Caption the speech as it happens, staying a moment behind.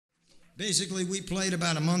Basically, we played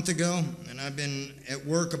about a month ago, and I've been at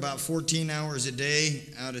work about 14 hours a day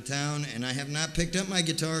out of town, and I have not picked up my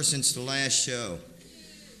guitar since the last show.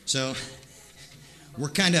 So we're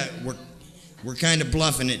kind of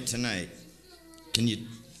bluffing it tonight. Can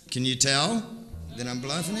you tell that I'm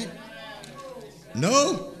bluffing it? No?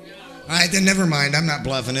 All right, then never mind. I'm not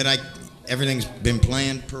bluffing it. Everything's been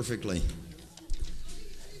planned perfectly.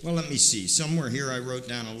 Well, let me see. Somewhere here I wrote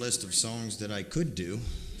down a list of songs that I could do.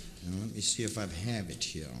 Now, let me see if I have it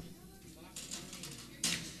here.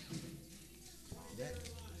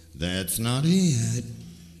 That's not it.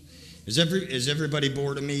 Is everybody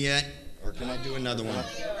bored of me yet? Or can I do another one?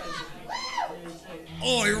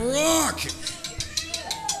 Oh, I rock!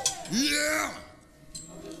 Yeah!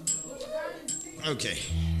 Okay.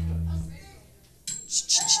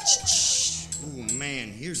 Oh man,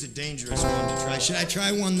 here's a dangerous one to try. Should I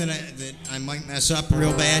try one that I might mess up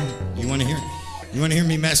real bad? You want to hear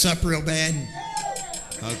me mess up real bad?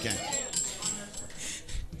 Okay.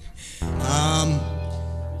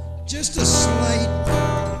 Just a slight.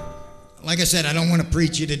 Like I said, I don't want to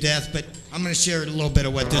preach you to death, but I'm going to share a little bit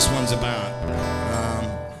of what this one's about.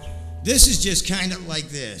 This is just kind of like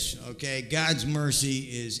this, okay? God's mercy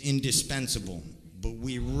is indispensable, but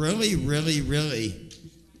we really, really, really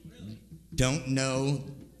don't know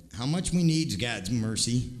how much we need God's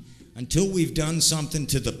mercy until we've done something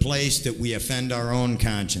to the place that we offend our own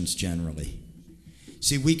conscience generally.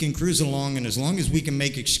 See, we can cruise along, and as long as we can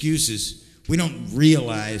make excuses, we don't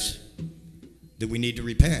realize that we need to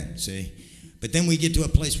repent, see? But then we get to a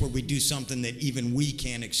place where we do something that even we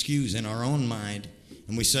can't excuse in our own mind,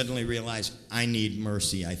 and we suddenly realize, I need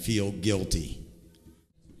mercy, I feel guilty.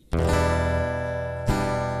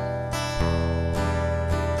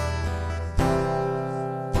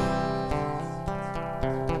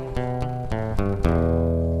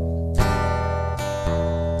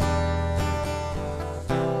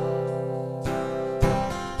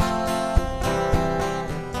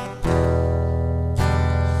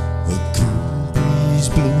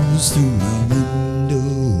 Blows through my window.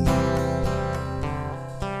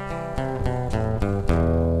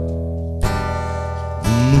 The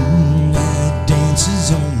moonlight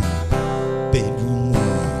dances on my bedroom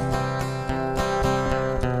wall.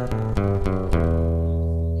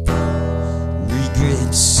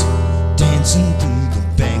 Regrets dancing through the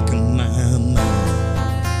back of my mind.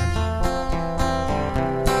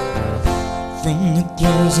 From the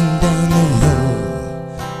closing down the hall,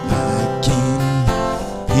 I can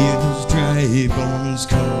hear those dry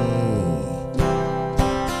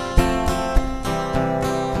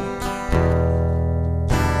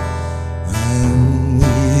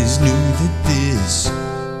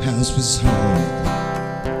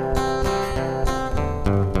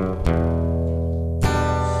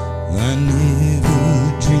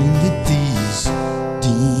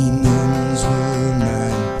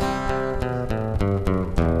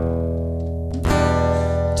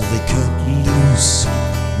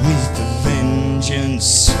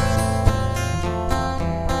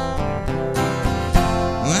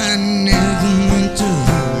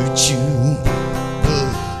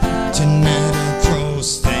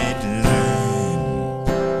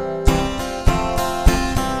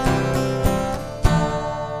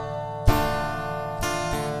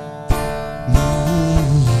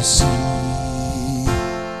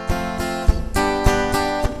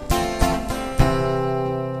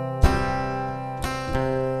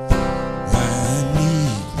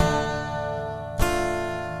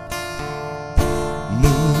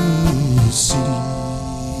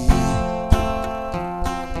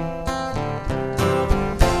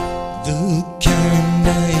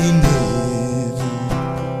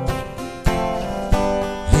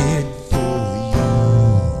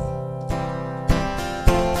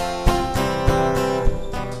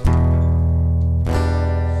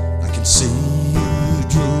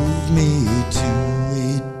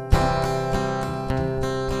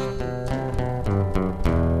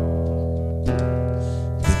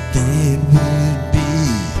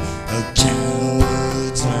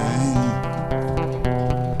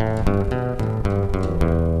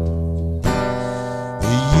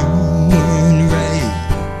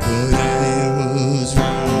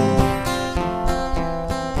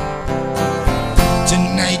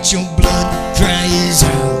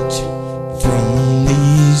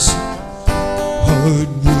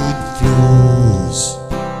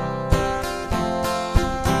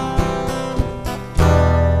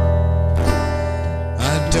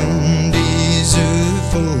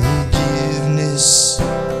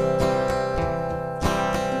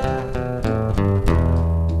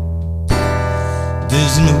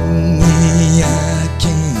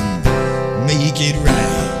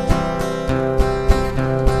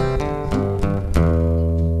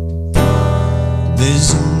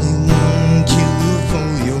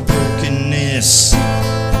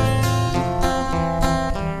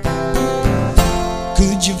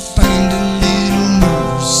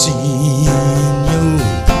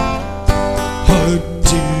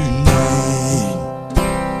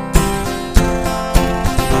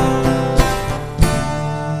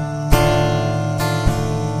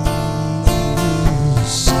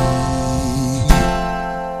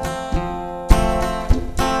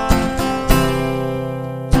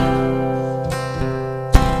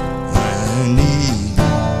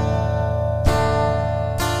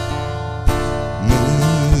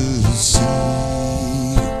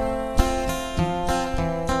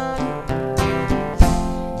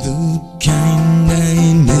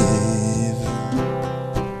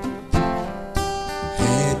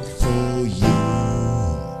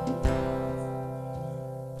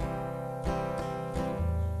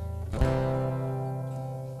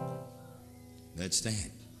Let's stand.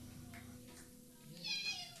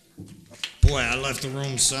 Boy, I left the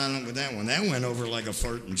room silent with that one. That went over like a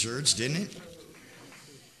fart in church, didn't it?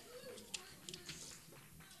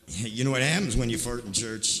 You know what happens when you fart in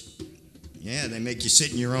church? Yeah, they make you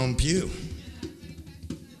sit in your own pew.